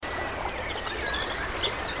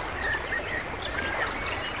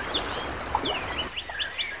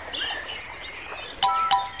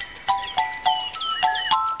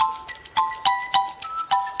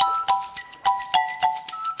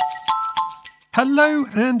Hello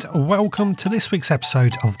and welcome to this week's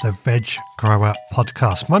episode of the Veg Grower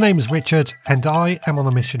Podcast. My name is Richard and I am on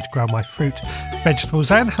a mission to grow my fruit,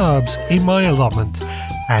 vegetables and herbs in my allotment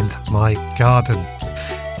and my garden.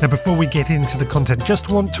 Now, before we get into the content, just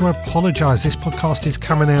want to apologise. This podcast is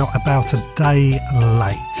coming out about a day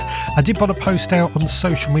late. I did put a post out on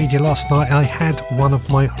social media last night. I had one of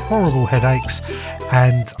my horrible headaches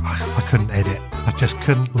and I couldn't edit. I just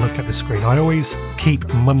couldn't look at the screen. I always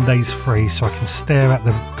keep Mondays free so I can stare at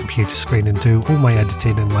the computer screen and do all my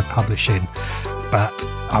editing and my publishing, but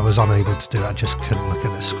I was unable to do it. I just couldn't look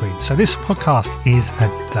at the screen. So this podcast is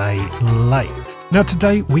a day late. Now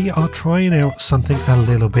today we are trying out something a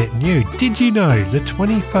little bit new. Did you know the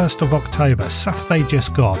 21st of October, Saturday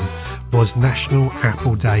just gone, was National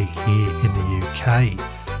Apple Day here in the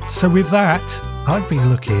UK? So with that, I've been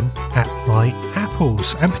looking at my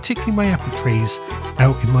apples and particularly my apple trees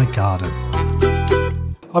out in my garden.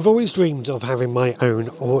 I've always dreamed of having my own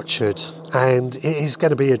orchard and it is going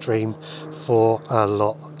to be a dream for a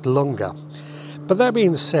lot longer. But that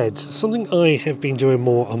being said, something I have been doing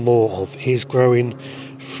more and more of is growing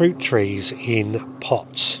fruit trees in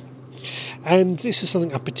pots. And this is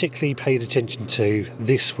something I've particularly paid attention to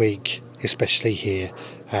this week, especially here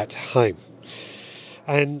at home.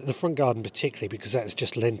 And the front garden particularly, because that's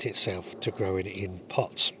just lent itself to growing in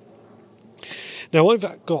pots. Now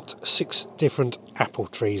I've got 6 different apple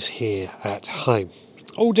trees here at home,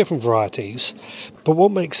 all different varieties, but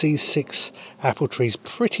what makes these 6 apple trees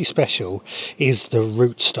pretty special is the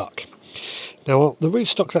rootstock. Now the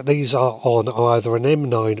rootstock that these are on are either an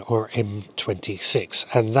M9 or M26,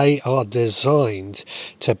 and they are designed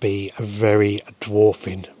to be a very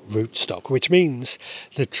dwarfing rootstock, which means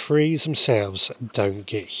the trees themselves don't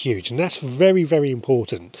get huge, and that's very, very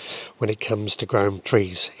important when it comes to growing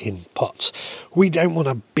trees in pots. We don't want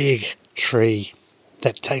a big tree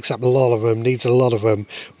that takes up a lot of room, needs a lot of room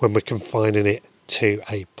when we're confining it to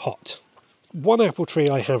a pot. One apple tree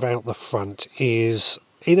I have out the front is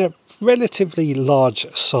in a relatively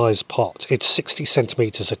large size pot. It's 60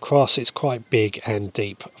 centimetres across, it's quite big and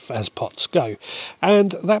deep as pots go.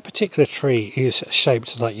 And that particular tree is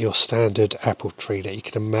shaped like your standard apple tree that you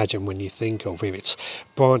can imagine when you think of, with its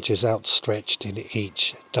branches outstretched in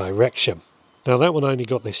each direction. Now that one only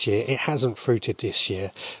got this year, it hasn't fruited this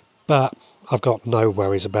year, but I've got no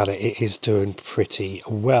worries about it, it is doing pretty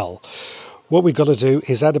well. What we've got to do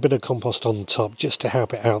is add a bit of compost on top just to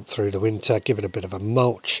help it out through the winter, give it a bit of a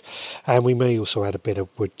mulch, and we may also add a bit of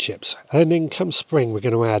wood chips. And then come spring we're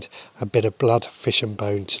going to add a bit of blood, fish and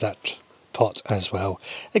bone to that pot as well.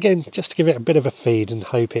 Again, just to give it a bit of a feed and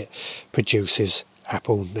hope it produces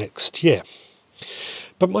apple next year.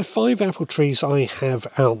 But my 5 apple trees I have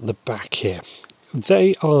out the back here,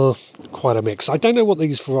 they are quite a mix. I don't know what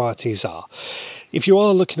these varieties are. If you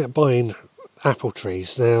are looking at buying apple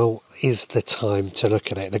trees, now is the time to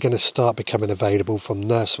look at it. They're going to start becoming available from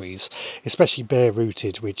nurseries, especially bare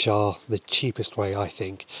rooted, which are the cheapest way I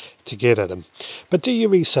think to get at them. But do your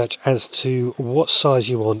research as to what size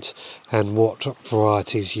you want and what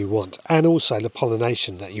varieties you want, and also the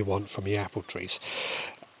pollination that you want from your apple trees.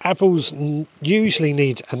 Apples usually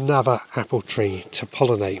need another apple tree to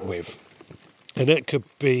pollinate with, and that could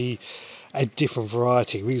be a different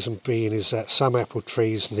variety. Reason being is that some apple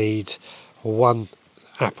trees need one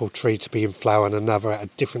apple tree to be in flower and another at a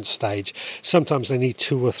different stage. Sometimes they need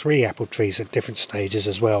 2 or 3 apple trees at different stages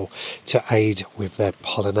as well to aid with their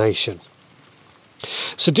pollination.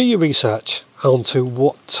 So do your research onto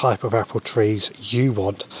what type of apple trees you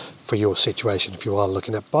want for your situation if you are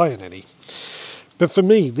looking at buying any. But for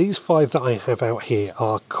me, these 5 that I have out here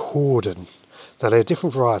are cordon. Now they're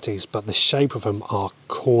different varieties, but the shape of them are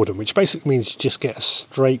cordon, which basically means you just get a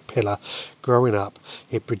straight pillar growing up.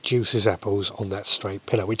 It produces apples on that straight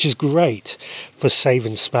pillar, which is great for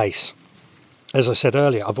saving space. As I said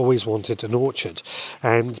earlier, I've always wanted an orchard,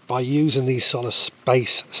 and by using these sort of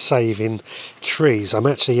space-saving trees, I'm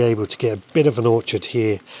actually able to get a bit of an orchard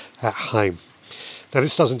here at home. Now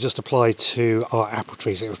this doesn't just apply to our apple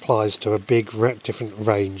trees, it applies to a big different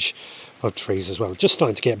range of trees as well. Just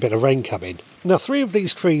starting to get a bit of rain coming. Now 3 of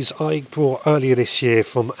these trees I brought earlier this year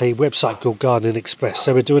from a website called Gardening Express,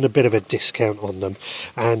 so we're doing a bit of a discount on them,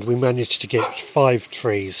 and we managed to get 5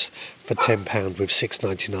 trees for £10 with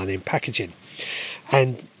 $6.99 in packaging.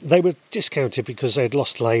 And they were discounted because they'd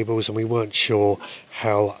lost labels and we weren't sure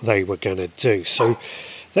how they were going to do. So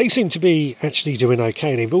they seem to be actually doing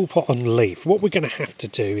okay. They've all put on leaf. What we're going to have to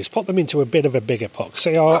do is put them into a bit of a bigger pot, because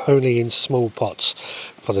they are only in small pots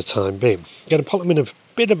for the time being. Going to put them in a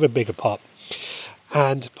bit of a bigger pot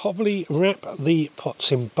and probably wrap the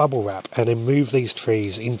pots in bubble wrap and then move these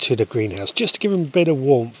trees into the greenhouse just to give them a bit of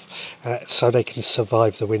warmth so they can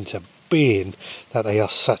survive the winter, being that they are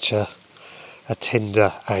such a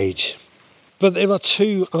tender age. But there are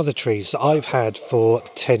two other trees that I've had for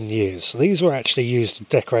 10 years. These were actually used as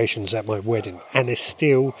decorations at my wedding, and they're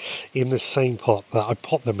still in the same pot that I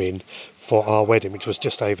pot them in for our wedding, which was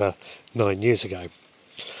just over 9 years ago.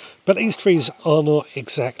 But these trees are not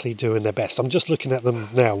exactly doing their best. I'm just looking at them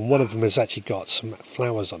now, and one of them has actually got some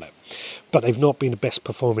flowers on it. But they've not been the best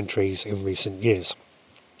performing trees in recent years.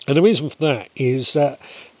 And the reason for that is that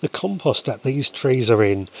the compost that these trees are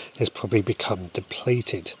in has probably become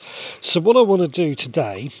depleted. So what I want to do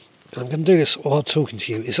today, and I'm going to do this while talking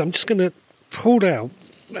to you, is I'm just going to pull out,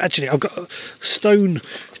 actually I've got stone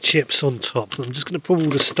chips on top. I'm just going to pull all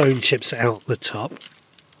the stone chips out the top.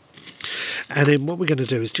 And then what we're going to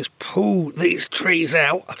do is just pull these trees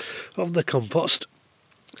out of the compost.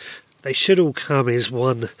 They should all come as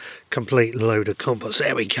one complete load of compost.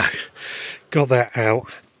 There we go. Got that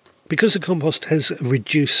out. Because the compost has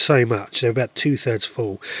reduced so much, they're about 2/3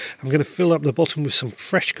 full, I'm going to fill up the bottom with some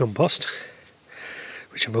fresh compost,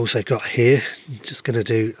 which I've also got here. I'm just going to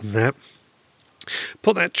do that.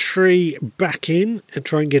 Put that tree back in and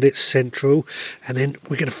try and get it central, and then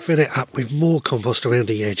we're going to fill it up with more compost around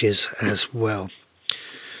the edges as well.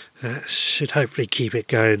 That should hopefully keep it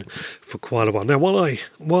going for quite a while. Now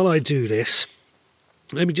while I do this,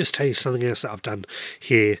 let me just tell you something else that I've done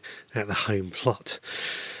here at the home plot.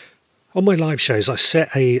 On my live shows, I set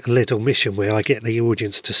a little mission where I get the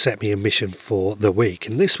audience to set me a mission for the week,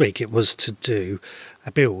 and this week it was to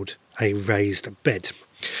build a raised bed.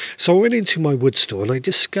 So I went into my wood store and I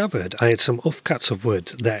discovered I had some offcuts of wood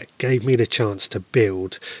that gave me the chance to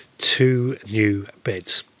build 2 new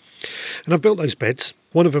beds. And I've built those beds.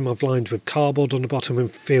 One of them I've lined with cardboard on the bottom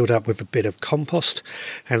and filled up with a bit of compost,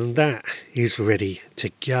 and that is ready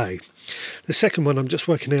to go. The second one, I'm just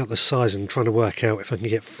working out the size and trying to work out if I can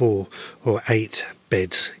get 4 or 8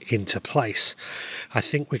 beds into place. I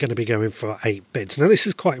think we're going to be going for 8 beds. Now this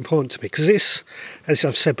is quite important to me because this, as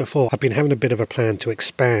I've said before, I've been having a bit of a plan to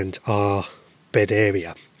expand our bed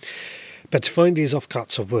area. But to find these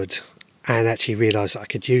offcuts of wood and actually realise that I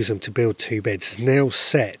could use them to build 2 beds has now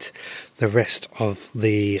set the rest of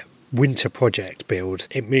the winter project build.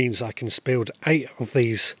 It means I can build 8 of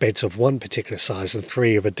these beds of one particular size and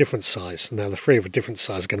 3 of a different size. Now the 3 of a different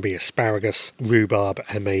size are going to be asparagus, rhubarb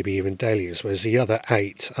and maybe even dahlias, whereas the other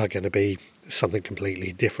 8 are going to be something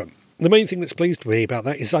completely different. The main thing that's pleased me about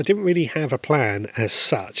that is I didn't really have a plan as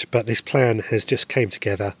such, but this plan has just came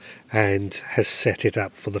together and has set it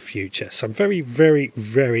up for the future. So I'm very, very,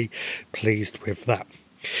 very pleased with that.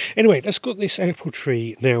 Anyway, let's got this apple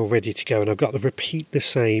tree now ready to go, and I've got to repeat the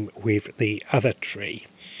same with the other tree.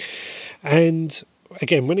 And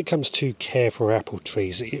again, when it comes to care for apple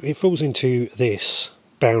trees, it falls into this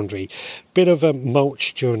boundary. Bit of a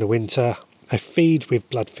mulch during the winter, a feed with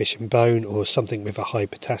bloodfish and bone or something with a high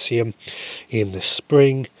potassium in the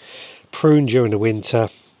spring, prune during the winter,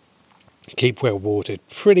 keep well watered,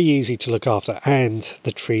 pretty easy to look after, and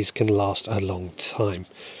the trees can last a long time.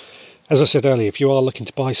 As I said earlier, if you are looking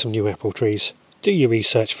to buy some new apple trees, do your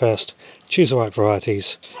research first, choose the right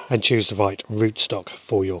varieties and choose the right rootstock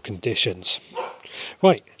for your conditions.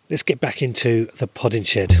 Right, let's get back into the podding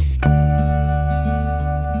shed.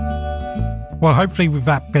 Well, hopefully with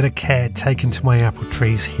that bit of care taken to my apple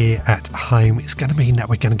trees here at home, it's going to mean that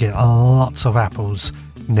we're going to get lots of apples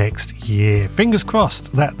next year. Fingers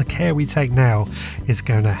crossed that the care we take now is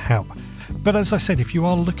going to help. But as I said, if you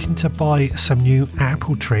are looking to buy some new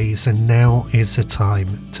apple trees, then now is the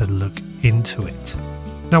time to look into it.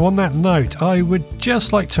 Now, on that note, I would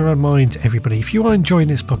just like to remind everybody, if you are enjoying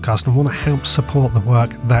this podcast and want to help support the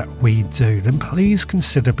work that we do, then please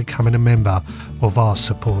consider becoming a member of our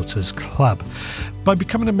Supporters Club. By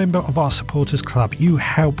becoming a member of our Supporters Club, you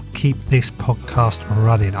help keep this podcast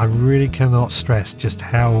running. I really cannot stress just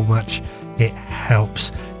how much it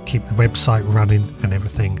helps keep the website running and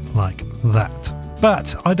everything like that.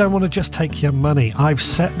 But I don't want to just take your money. I've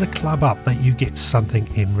set the club up that you get something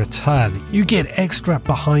in return. You get extra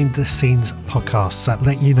behind the scenes podcasts that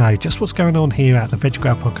let you know just what's going on here at the Veg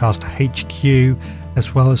Garden Podcast HQ,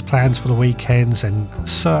 as well as plans for the weekends and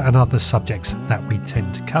certain other subjects that we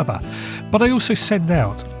tend to cover. But I also send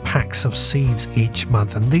out packs of seeds each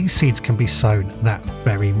month, and these seeds can be sown that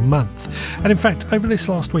very month. And in fact, over this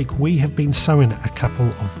last week, we have been sowing a couple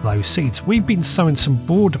of those seeds. We've been sowing some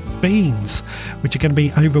board beans, which are going to be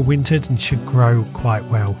overwintered and should grow quite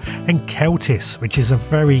well, and celtuce, which is a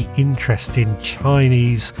very interesting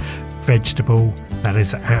Chinese vegetable that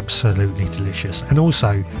is absolutely delicious and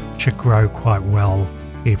also should grow quite well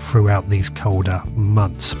throughout these colder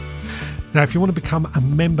months. Now, if you want to become a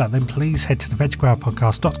member, then please head to the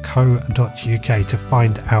veggrowerpodcast.co.uk to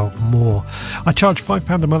find out more. I charge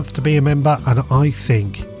 £5 a month to be a member, and I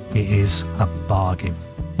think it is a bargain.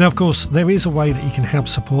 Now, of course, there is a way that you can help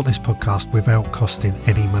support this podcast without costing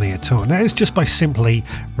any money at all. And that is just by simply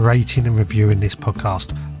rating and reviewing this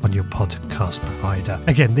podcast on your podcast provider.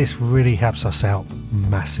 Again, this really helps us out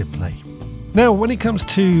massively. Now, when it comes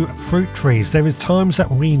to fruit trees, there is times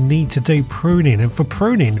that we need to do pruning, and for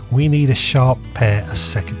pruning, we need a sharp pair of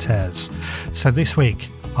secateurs. So this week,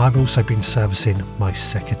 I've also been servicing my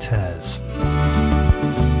secateurs.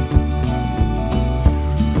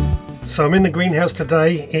 So I'm in the greenhouse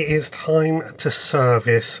today. It is time to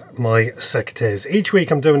service my secateurs. Each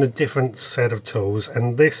week I'm doing a different set of tools,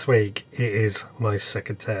 and this week it is my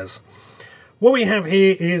secateurs. What we have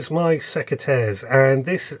here is my secateurs, and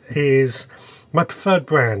this is my preferred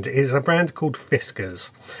brand. It is a brand called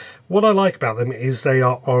Fiskars. What I like about them is they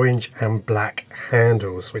are orange and black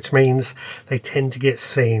handles, which means they tend to get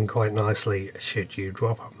seen quite nicely should you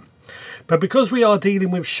drop them. But because we are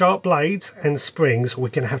dealing with sharp blades and springs, we're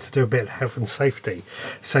going to have to do a bit of health and safety.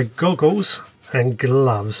 So goggles and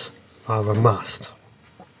gloves are a must.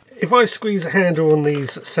 If I squeeze a handle on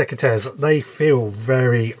these secateurs, they feel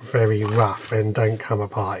very, very rough and don't come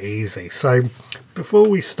apart easy. So before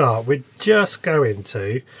we start, we're just going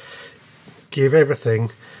to give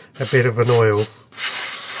everything a bit of an oil,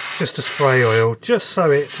 just a spray oil, just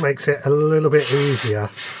so it makes it a little bit easier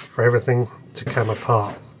for everything to come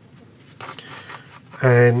apart.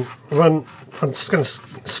 And I'm just going to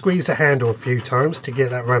squeeze the handle a few times to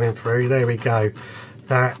get that running through. There we go.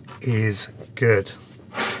 That is good.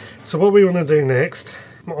 So what we want to do next,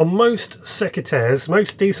 on most secateurs,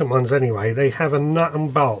 most decent ones anyway, they have a nut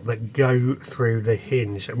and bolt that go through the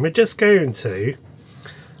hinge. And we're just going to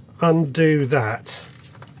undo that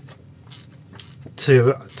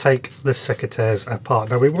to take the secateurs apart.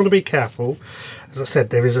 Now we want to be careful. As I said,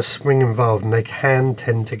 there is a spring involved and they can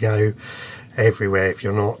tend to go everywhere if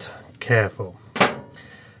you're not careful.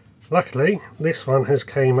 Luckily, this one has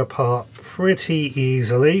came apart pretty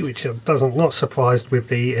easily, which doesn't not surprised with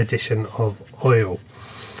the addition of oil.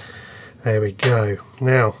 There we go.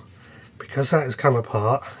 Now, because that has come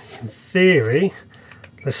apart, in theory,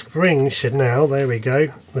 the spring should now, there we go,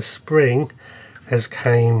 the spring has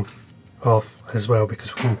came off as well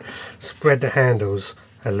because we can spread the handles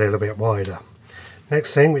a little bit wider.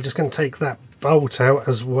 Next thing, we're just going to take that bolt out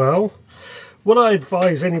as well. What I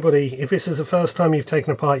advise anybody, if this is the first time you've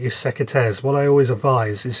taken apart your secateurs, what I always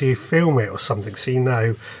advise is you film it or something so you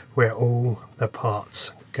know where all the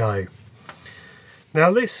parts go.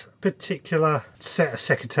 Now this particular set of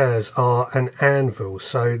secateurs are an anvil,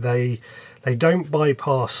 so they don't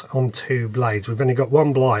bypass on two blades. We've only got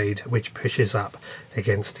one blade which pushes up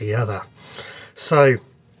against the other. So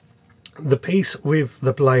the piece with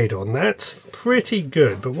the blade on, that's pretty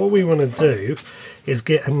good, but what we want to do is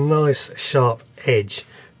get a nice sharp edge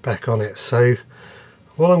back on it. So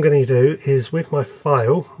what I'm going to do is with my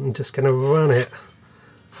file, I'm just going to run it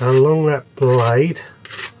along that blade,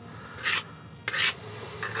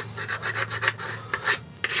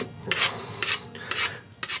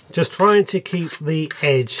 just trying to keep the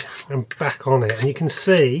edge and back on it. And you can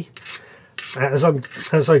see as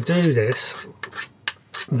I do this,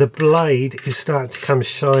 the blade is starting to come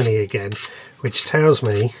shiny again, which tells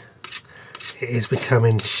me it is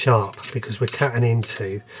becoming sharp because we're cutting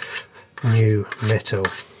into new metal.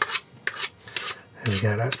 There we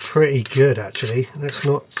go, that's pretty good actually. That's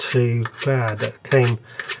not too bad. That came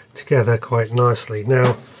together quite nicely.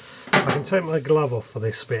 Now I can take my glove off for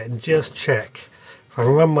this bit and just check. If I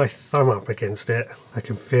run my thumb up against it, I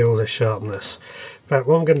can feel the sharpness. In fact,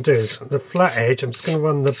 what I'm going to do is the flat edge, I'm just going to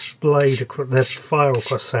run the blade, the file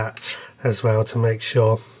across that as well to make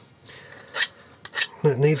sure.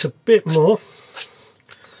 It needs a bit more.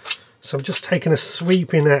 So I'm just taking a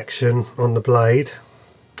sweeping action on the blade.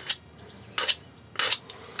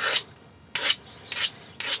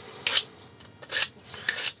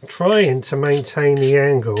 Trying to maintain the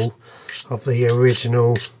angle of the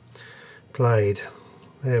original blade.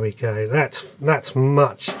 There we go. That's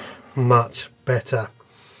much better.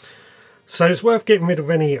 So it's worth getting rid of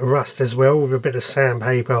any rust as well with a bit of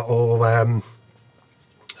sandpaper or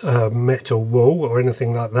metal wool or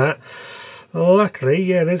anything like that. Luckily,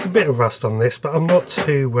 yeah, there's a bit of rust on this, but I'm not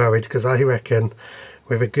too worried because I reckon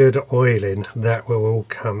with a good oiling that will all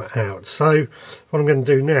come out. So what I'm going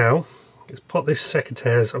to do now is put this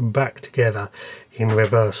secateurs back together in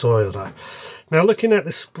reverse order. Now looking at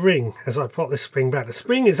the spring, as I pop this spring back, the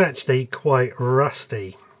spring is actually quite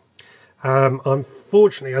rusty.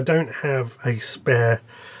 Unfortunately, I don't have a spare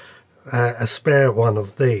one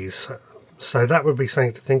of these, so that would be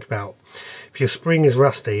something to think about. If your spring is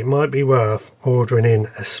rusty, it might be worth ordering in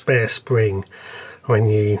a spare spring when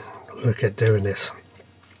you look at doing this.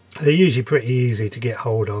 They're usually pretty easy to get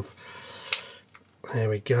hold of. There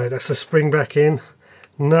we go, that's the spring back in.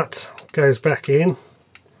 Nut goes back in.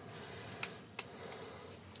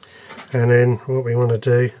 And then what we want to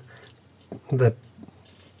do, the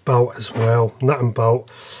bolt as well, nut and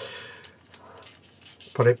bolt,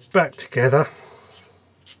 put it back together,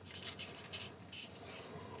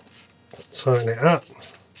 tighten it up,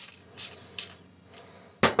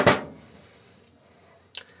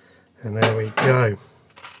 and there we go.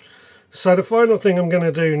 So the final thing I'm going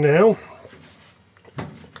to do now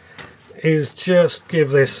is just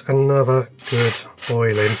give this another good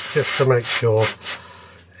oiling, just to make sure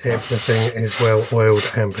everything is well oiled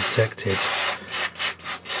and protected.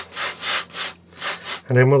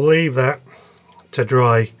 And then we'll leave that to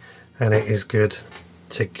dry and it is good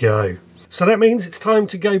to go. So that means it's time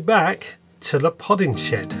to go back to the podding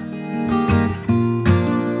shed.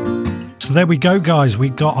 So there we go, guys, we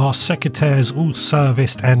got our secateurs all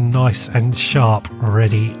serviced and nice and sharp,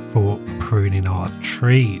 ready for pruning our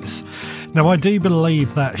trees. Now I do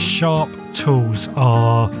believe that sharp tools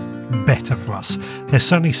are better for us. They're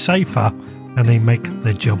certainly safer and they make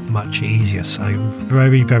the job much easier, so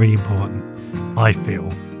very, very important, I feel,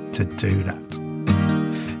 to do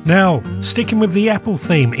that. Now, sticking with the apple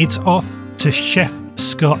theme, it's off to Chef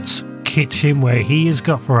Scott's kitchen, where he has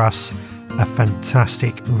got for us a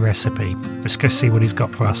fantastic recipe. Let's go see what he's got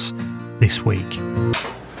for us this week.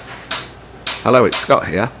 Hello, it's Scott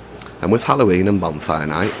here, and with Halloween and Bonfire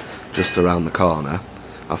Night just around the corner,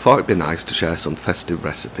 I thought it'd be nice to share some festive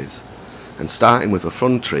recipes, and starting with a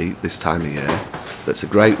fun treat this time of year that's a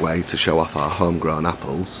great way to show off our homegrown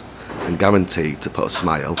apples and guaranteed to put a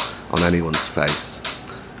smile on anyone's face.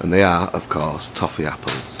 And they are, of course, toffee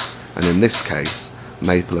apples, and in this case,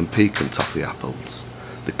 maple and pecan toffee apples.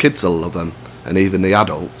 The kids will love them, and even the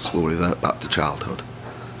adults will revert back to childhood.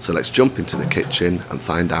 So let's jump into the kitchen and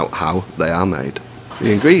find out how they are made.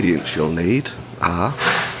 The ingredients you'll need are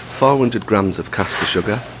 400 grams of caster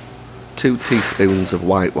sugar, 2 teaspoons of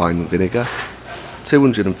white wine vinegar,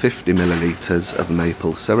 250 millilitres of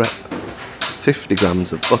maple syrup, 50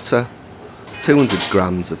 grams of butter, 200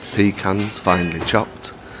 grams of pecans finely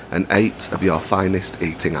chopped, and 8 of your finest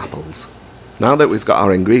eating apples. Now that we've got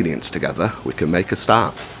our ingredients together, we can make a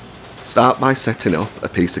start. Start by setting up a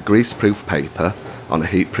piece of grease-proof paper on a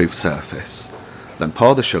heat-proof surface. Then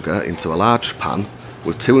pour the sugar into a large pan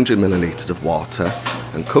with 200 millilitres of water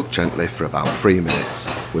and cook gently for about 3 minutes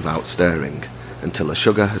without stirring until the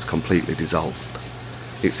sugar has completely dissolved.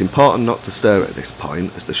 It's important not to stir at this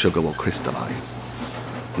point as the sugar will crystallise.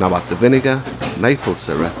 Now add the vinegar, maple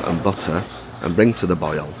syrup and butter and bring to the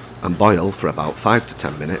boil, and boil for about 5 to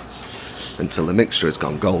 10 minutes until the mixture has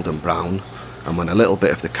gone golden brown, and when a little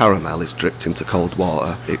bit of the caramel is dripped into cold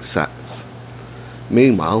water, it sets.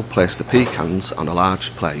 Meanwhile, place the pecans on a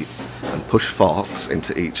large plate and push forks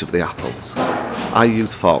into each of the apples. I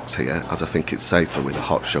use forks here as I think it's safer with the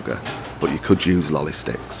hot sugar, but you could use lolly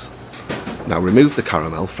sticks. Now remove the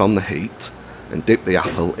caramel from the heat and dip the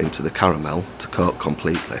apple into the caramel to coat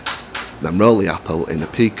completely. Then roll the apple in the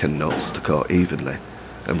pecan nuts to coat evenly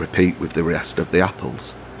and repeat with the rest of the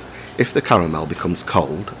apples. If the caramel becomes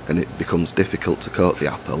cold and it becomes difficult to coat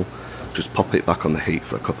the apple, just pop it back on the heat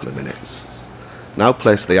for a couple of minutes. Now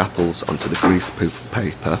place the apples onto the grease-proof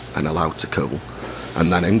paper and allow to cool,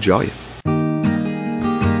 and then enjoy.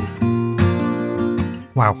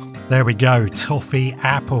 Wow, there we go, toffee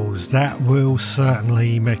apples. That will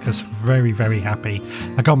certainly make us very, very happy.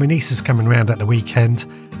 I got my nieces coming round at the weekend.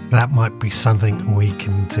 That might be something we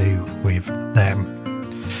can do with them.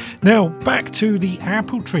 Now, back to the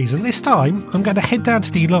apple trees, and this time I'm going to head down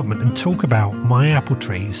to the allotment and talk about my apple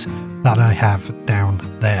trees that I have down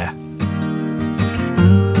there.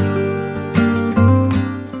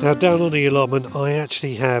 Now, down on the allotment, I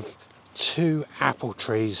actually have 2 apple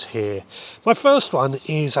trees here. My first one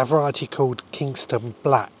is a variety called Kingston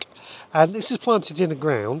Black, and this is planted in the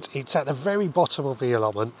ground. It's at the very bottom of the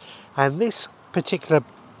allotment, and this particular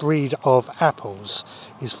breed of apples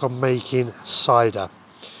is from making cider.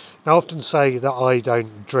 Now, I often say that I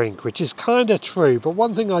don't drink, which is kind of true, but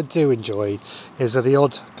one thing I do enjoy is the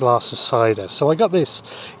odd glass of cider. So I got this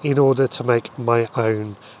in order to make my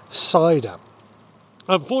own cider.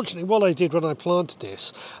 Unfortunately, what I did when I planted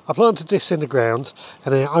this in the ground,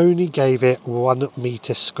 and I only gave it 1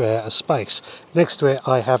 metre square of space. Next to it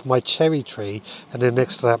I have my cherry tree, and then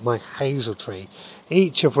next to that my hazel tree,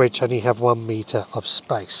 each of which only have 1 metre of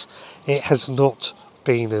space. It has not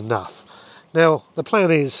been enough. Now the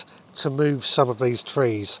plan is to move some of these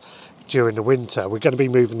trees during the winter. We're going to be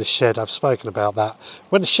moving the shed. I've spoken about that.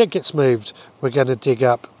 When the shed gets moved, we're going to dig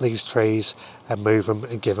up these trees and move them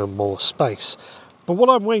and give them more space. But what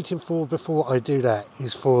I'm waiting for before I do that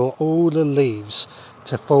is for all the leaves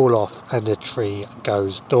to fall off and the tree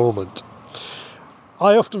goes dormant.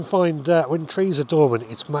 I often find that when trees are dormant,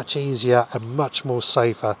 it's much easier and much more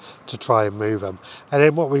safer to try and move them. And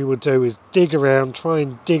then what we would do is dig around, try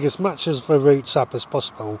and dig as much of the roots up as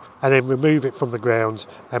possible, and then remove it from the ground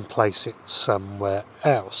and place it somewhere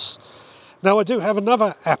else. Now I do have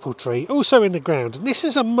another apple tree also in the ground, and this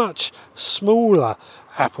is a much smaller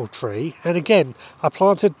apple tree, and again I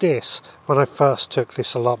planted this when I first took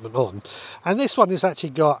this allotment on, and this one has actually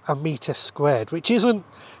got 1 metre squared, which isn't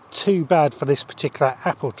too bad for this particular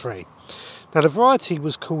apple tree. Now the variety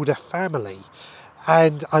was called a family,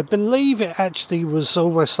 and I believe it actually was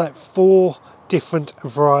almost like 4 different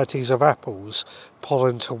varieties of apples put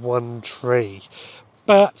into one tree,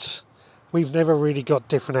 but we've never really got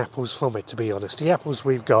different apples from it, to be honest. The apples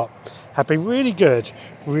we've got have been really good,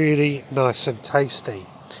 really nice and tasty.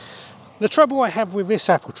 The trouble I have with this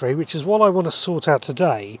apple tree, which is what I want to sort out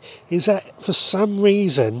today, is that for some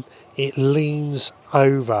reason it leans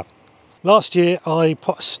over. Last year I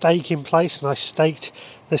put a stake in place and I staked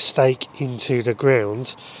the stake into the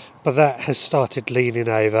ground, but that has started leaning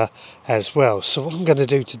over as well. So what I'm going to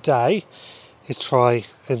do today is try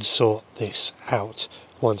and sort this out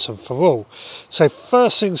once and for all. So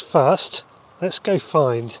first things first, let's go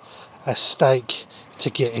find a stake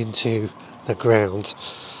to get into the ground.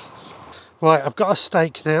 Right, I've got a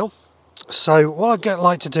stake now. So what I'd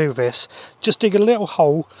like to do with this, just dig a little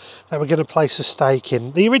hole that we're going to place a stake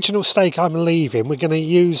in. The original stake I'm leaving, we're going to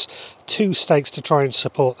use 2 stakes to try and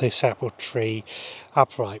support this apple tree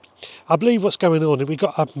upright. I believe what's going on is we've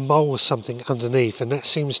got a mole or something underneath, and that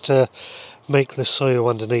seems to make the soil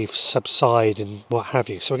underneath subside and what have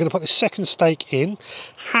you. So we're going to put the second stake in,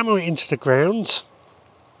 hammer it into the ground,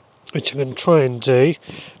 which I'm going to try and do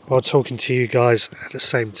while talking to you guys at the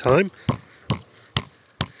same time.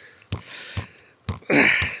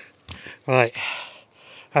 Right,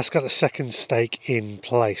 that's got the second stake in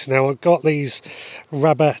place. Now I've got these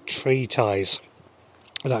rubber tree ties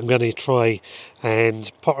that I'm going to try and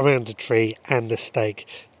put around the tree and the stake,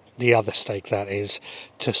 the other stake that is,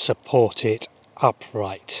 to support it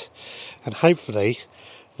upright, and hopefully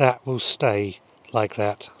that will stay like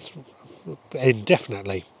that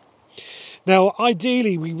indefinitely. Now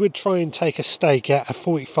ideally we would try and take a stake at a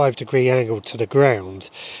 45-degree angle to the ground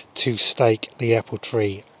to stake the apple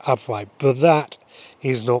tree upright, but that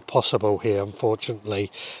is not possible here,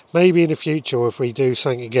 unfortunately. Maybe in the future, if we do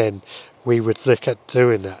something again, we would look at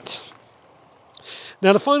doing that.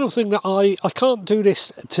 Now the final thing that I can't do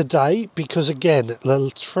this today because again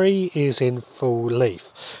the tree is in full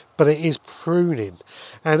leaf, but it is pruning,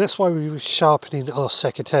 and that's why we were sharpening our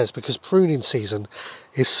secateurs, because pruning season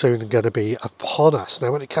is soon going to be upon us.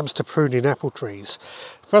 Now when it comes to pruning apple trees,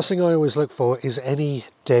 first thing I always look for is any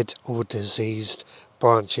dead or diseased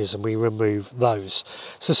branches, and we remove those.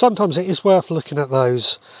 So sometimes it is worth looking at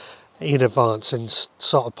those in advance and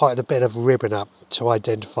sort of putting a bit of ribbon up to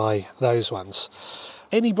identify those ones.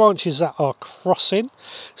 Any branches that are crossing,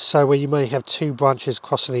 so where you may have 2 branches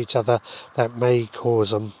crossing each other, that may cause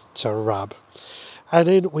them to rub. And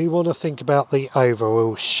then we want to think about the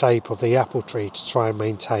overall shape of the apple tree to try and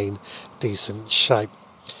maintain decent shape.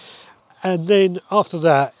 And then after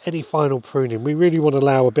that, any final pruning, we really want to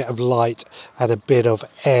allow a bit of light and a bit of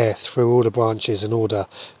air through all the branches in order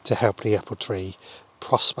to help the apple tree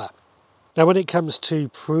prosper. Now when it comes to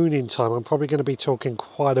pruning time, I'm probably going to be talking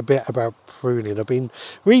quite a bit about pruning. I've been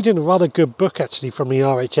reading a rather good book actually from the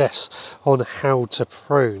RHS on how to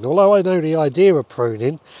prune. Although I know the idea of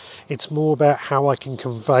pruning, it's more about how I can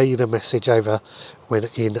convey the message over when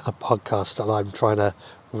in a podcast that I'm trying to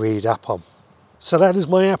read up on. So that is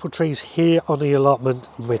my apple trees here on the allotment,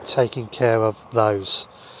 and we're taking care of those.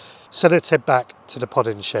 So let's head back to the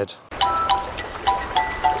podding shed.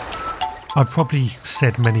 I've probably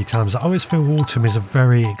said many times that I always feel autumn is a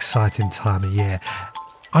very exciting time of year.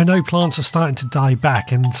 I know plants are starting to die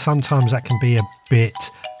back, and sometimes that can be a bit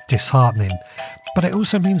disheartening, but it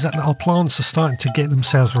also means that our plants are starting to get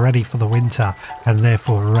themselves ready for the winter and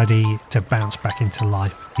therefore ready to bounce back into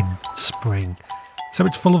life in spring. So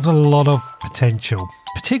it's full of a lot of potential.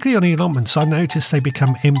 Particularly on the allotments, I noticed they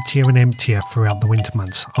become emptier and emptier throughout the winter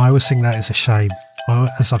months. I always think that is a shame.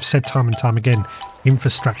 As I've said time and time again,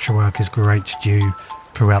 infrastructure work is great to do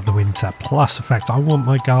throughout the winter. Plus the fact I want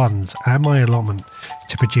my gardens and my allotment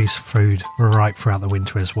to produce food right throughout the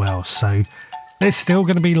winter as well. So there's still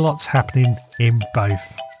going to be lots happening in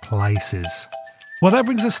both places. Well, that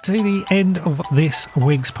brings us to the end of this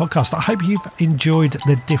week's podcast. I hope you've enjoyed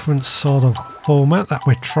the different sort of format that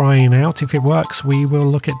we're trying out. If it works, we will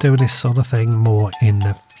look at doing this sort of thing more in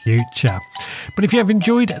the future. But if you have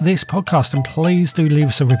enjoyed this podcast, then please do leave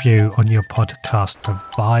us a review on your podcast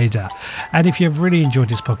provider. And if you've really enjoyed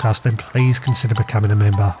this podcast, then please consider becoming a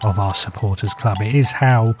member of our supporters club. It is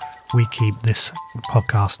how we keep this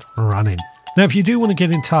podcast running. Now, if you do want to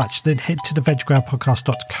get in touch, then head to the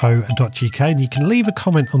veggardenpodcast.co.uk and you can leave a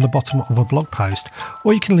comment on the bottom of a blog post,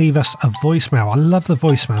 or you can leave us a voicemail. I love the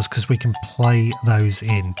voicemails because we can play those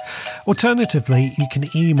in. Alternatively, you can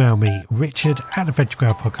email me,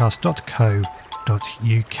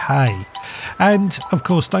 richard@veggardenpodcast.co.uk. And of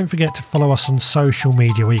course, don't forget to follow us on social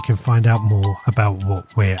media where you can find out more about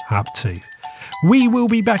what we're up to. We will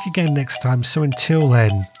be back again next time, so until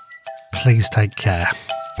then, please take care.